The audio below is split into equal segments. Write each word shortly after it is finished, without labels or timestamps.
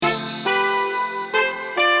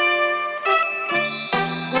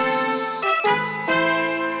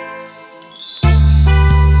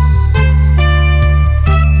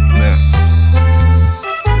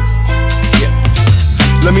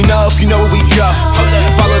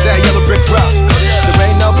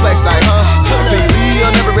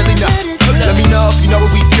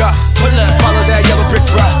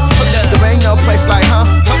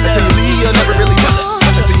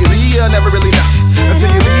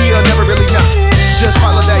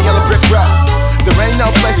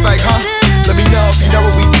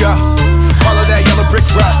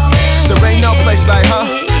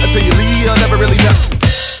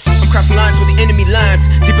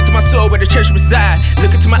the church reside.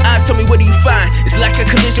 Look into my eyes, tell me what do you find? It's like a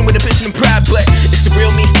collision with ambition and pride, but it's the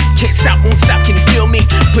real me. Can't stop, won't stop, can you feel me?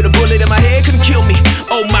 Put a bullet in my head, couldn't kill me.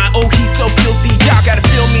 Oh my, oh he's so filthy, y'all gotta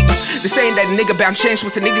feel me. They're saying that a nigga bound change.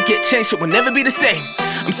 Once a nigga get changed, it will never be the same.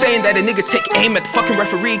 I'm saying that a nigga take aim at the fucking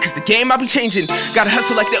referee, cause the game I be changing. Gotta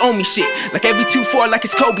hustle like they owe me shit, like every 2-4 like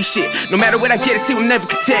it's Kobe shit. No matter what I get, I see I'm never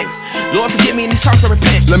content. Lord forgive me in these songs I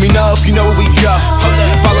repent. Let me know if you know where we go.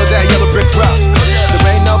 Follow that yellow brick road. There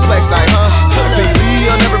ain't no place like until you leave,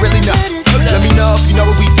 you'll never really know. Let me know if you know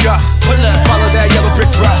where we go. Follow that yellow brick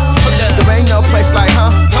road. There ain't no place like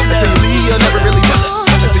until you leave, you'll never really know.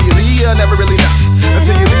 Until you leave, you'll never really know.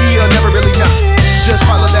 Until you leave, you'll never really know. Just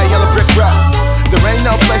follow that yellow brick road. There ain't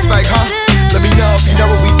no place like let me know if you know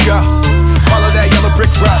where we go. Follow that yellow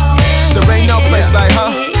brick road. There ain't no place like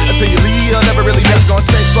until you leave, you'll never really know. Gonna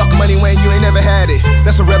say fuck money when you ain't never had it.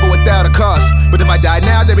 That's a rebel without a cause. But if I die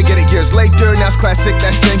now, they would get it years later. Now it's classic,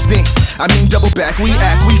 that's James Dean. I mean double back, we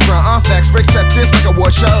act, we front on facts for acceptance like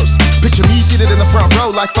award shows. Picture me seated in the front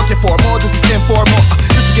row like fuck it formal. This is informal.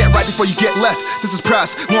 This is get right before you get left. This is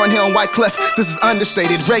Price, Lauryn Hill and Wyclef. This is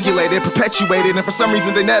understated, regulated, perpetuated, and for some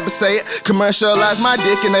reason they never say it. Commercialize my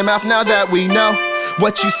dick in their mouth now that we know.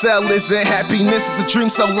 What you sell isn't happiness, it's a dream,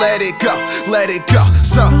 so let it go, let it go.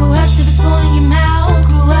 So grew up to the spoon in your mouth.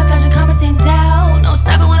 Grew up dodging comments and doubt. No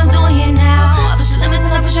stopping what I'm doing here now. I push the limits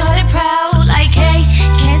and I push your heart proud. Like hey,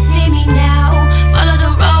 can't see me now. Follow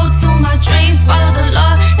the road to my dreams. Follow the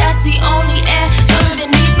Lord, that's the only air flowing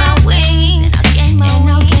beneath my wings. And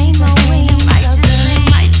I'll gain my wings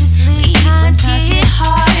righteously. When times get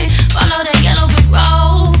hard, follow the yellow brick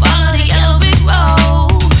road. Follow the yellow brick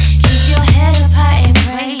road. Keep your head up high and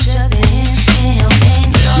pray just to him and he'll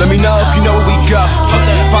bend your let me know if you know where we go.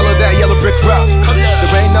 Follow that yellow brick road.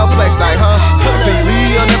 There ain't no place like until you leave,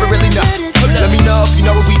 you'll never really know. Let me know if you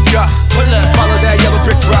know where we go. Follow that yellow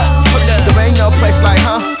brick road. There ain't no place like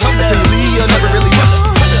until you leave, you'll never really know.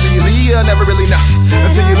 Until you leave, you'll never really know.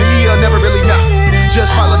 Until you leave, you'll never really know.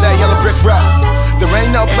 Just follow that yellow brick road. There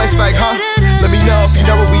ain't no place like let me know if you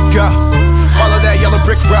know where we go. Follow that yellow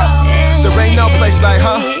brick road. There ain't no place like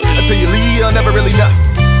until you leave, you'll never really know.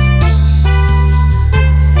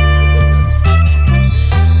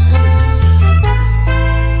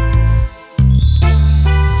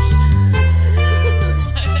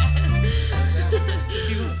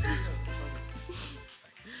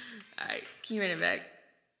 Alright, can you run it back?